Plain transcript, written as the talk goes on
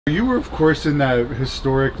You were, of course, in that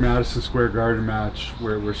historic Madison Square Garden match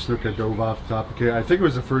where Snuka dove off the top of the cage. I think it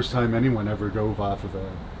was the first time anyone ever dove off of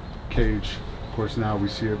a cage. Of course, now we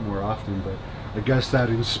see it more often, but I guess that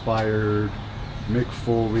inspired Mick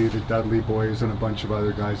Foley, the Dudley Boys, and a bunch of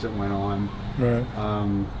other guys that went on. Right.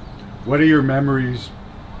 What are your memories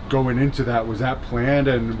going into that? Was that planned,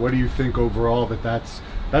 and what do you think overall that's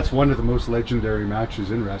one of the most legendary matches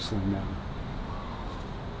in wrestling now?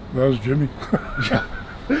 That was Jimmy.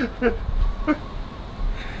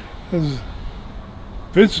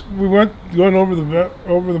 Vince, we went going over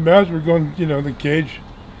the match. We're going, the cage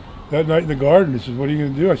that night in the garden. He says, "What are you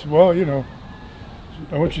going to do?" I said, "Well,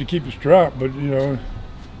 I want you to keep a strap, but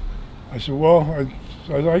I said, "Well,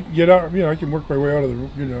 I can get out. I can work my way out of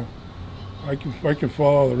the, I can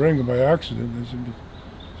fall out of the ring by accident." I said,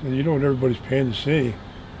 "What everybody's paying to see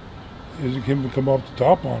is him to come off the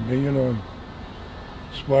top on me, and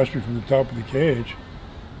splash me from the top of the cage.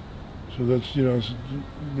 So that's,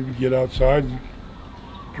 maybe get outside, and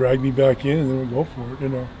drag me back in, and then we'll go for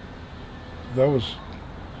it, That was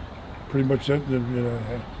pretty much it in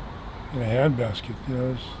a handbasket,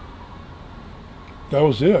 That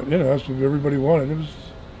was it, that's what everybody wanted. It was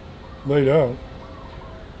laid out.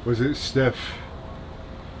 Was it stiff?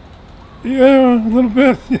 Yeah, a little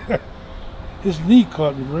bit, yeah. His knee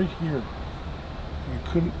caught me right here.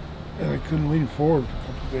 I couldn't lean forward for a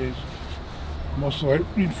couple of days. I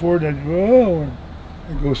lean forward and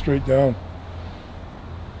I'd go straight down.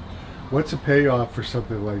 What's a payoff for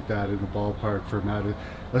something like that in the ballpark for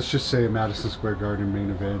let's just say a Madison Square Garden main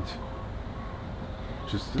event?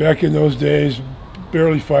 Back in those days,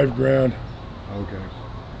 barely $5,000. Okay.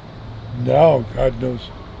 Now, God knows,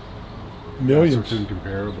 millions. That's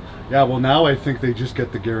incomparable. Yeah, well now I think they just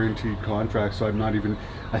get the guaranteed contract, so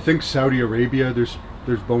I think Saudi Arabia, there's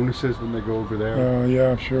bonuses when they go over there.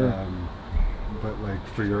 Yeah, sure. But like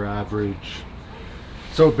for your average,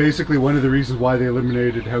 so basically one of the reasons why they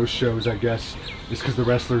eliminated house shows, I guess, is because the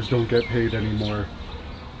wrestlers don't get paid anymore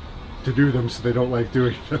to do them, so they don't like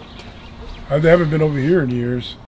doing them. I haven't been over here in years.